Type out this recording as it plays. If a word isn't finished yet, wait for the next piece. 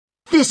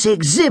"This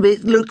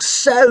exhibit looks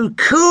so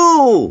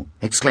cool!"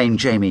 exclaimed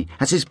Jamie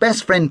as his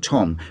best friend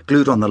Tom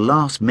glued on the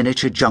last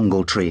miniature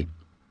jungle tree.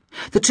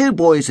 The two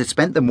boys had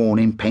spent the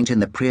morning painting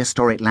the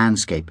prehistoric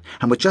landscape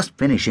and were just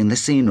finishing the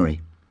scenery.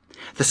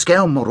 The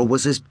scale model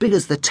was as big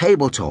as the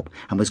tabletop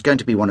and was going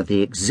to be one of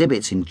the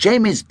exhibits in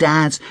Jamie's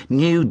dad's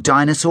new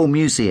Dinosaur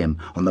museum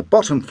on the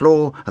bottom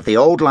floor of the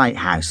old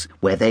lighthouse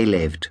where they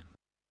lived.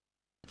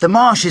 "The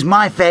marsh is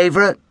my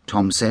favourite,"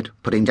 Tom said,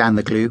 putting down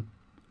the glue.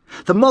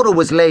 The model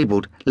was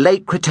labelled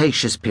Late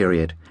Cretaceous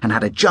Period and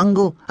had a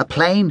jungle, a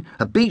plain,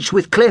 a beach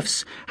with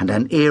cliffs and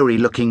an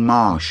eerie-looking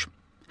marsh.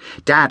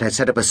 Dad had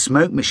set up a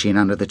smoke machine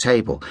under the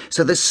table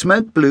so the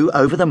smoke blew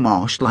over the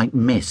marsh like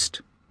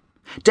mist.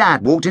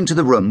 Dad walked into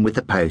the room with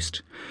the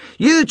post.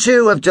 "You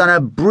two have done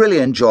a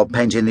brilliant job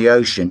painting the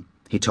ocean,"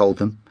 he told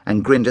them,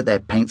 and grinned at their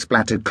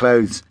paint-splattered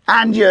clothes.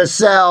 "And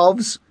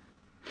yourselves!"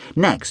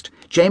 Next,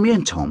 Jamie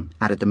and Tom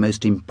added the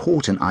most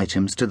important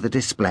items to the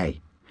display.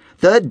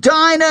 The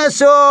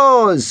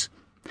dinosaurs!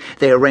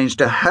 They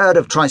arranged a herd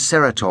of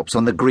triceratops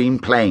on the green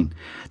plain.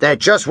 "They're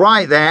just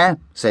right there,"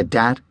 said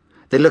Dad.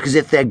 "They look as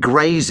if they're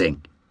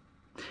grazing."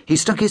 He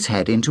stuck his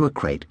head into a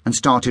crate and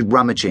started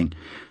rummaging.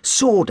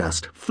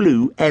 Sawdust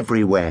flew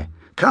everywhere.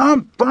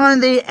 "Can't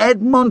find the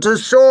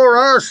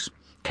Edmontosaurus,"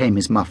 came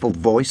his muffled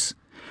voice.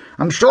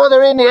 "I'm sure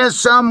they're in here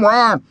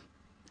somewhere."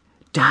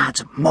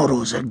 "Dad's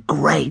models are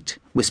great,"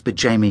 whispered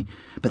Jamie,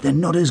 "but they're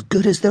not as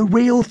good as the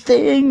real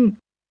thing."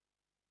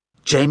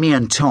 Jamie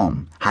and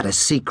Tom had a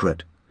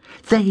secret.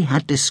 They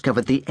had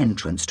discovered the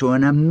entrance to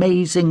an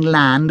amazing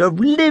land of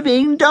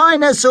living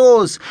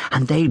dinosaurs,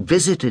 and they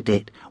visited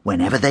it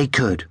whenever they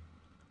could.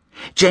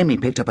 Jamie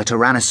picked up a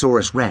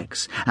Tyrannosaurus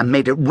Rex and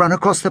made it run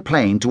across the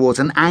plain towards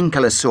an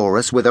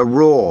Ankylosaurus with a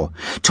roar.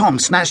 Tom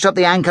snatched up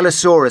the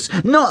Ankylosaurus.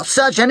 "Not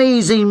such an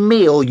easy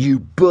meal, you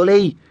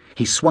bully!"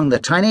 He swung the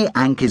tiny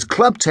Anky's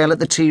club tail at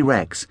the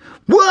T-Rex.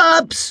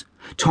 "Whoops!"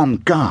 Tom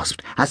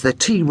gasped as the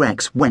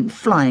T-Rex went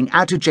flying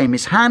out of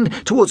Jamie's hand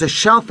towards a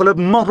shelf full of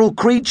model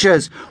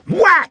creatures.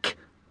 Whack!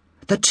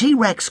 The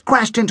T-Rex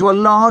crashed into a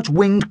large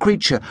winged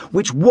creature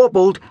which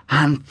wobbled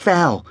and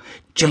fell.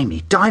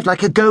 Jamie dived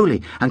like a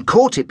goalie and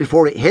caught it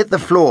before it hit the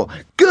floor.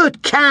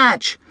 "Good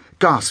catch!"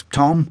 gasped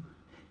Tom.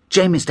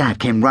 Jamie's dad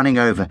came running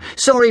over.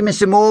 "Sorry,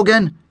 Mr.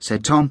 Morgan,"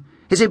 said Tom.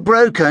 "Is it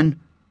broken?"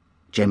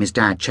 Jamie's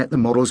dad checked the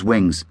model's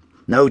wings.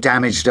 "No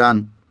damage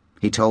done,"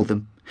 he told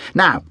them.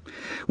 "Now,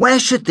 where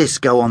should this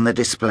go on the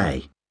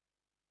display?"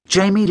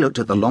 Jamie looked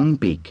at the long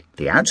beak,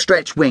 the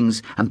outstretched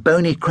wings and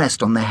bony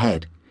crest on the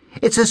head.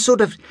 "It's a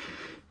sort of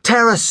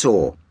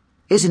pterosaur,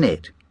 isn't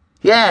it?"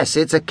 "Yes,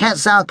 it's a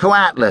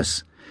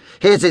Quetzalcoatlus.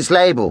 Here's its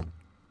label."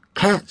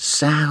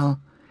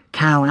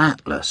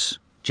 "Quetzalcoatlus,"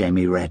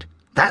 Jamie read.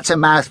 "That's a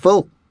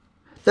mouthful."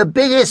 "The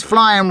biggest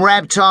flying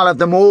reptile of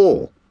them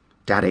all,"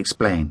 Dad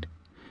explained.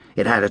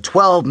 "It had a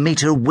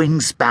 12-metre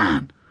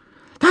wingspan.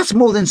 That's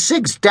more than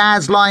 6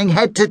 dads lying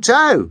head to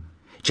toe."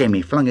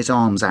 Jamie flung his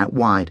arms out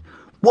wide.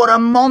 "What a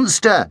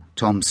monster,"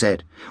 Tom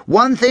said.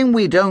 "One thing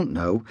we don't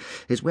know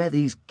is where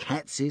these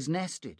Quetzes nested."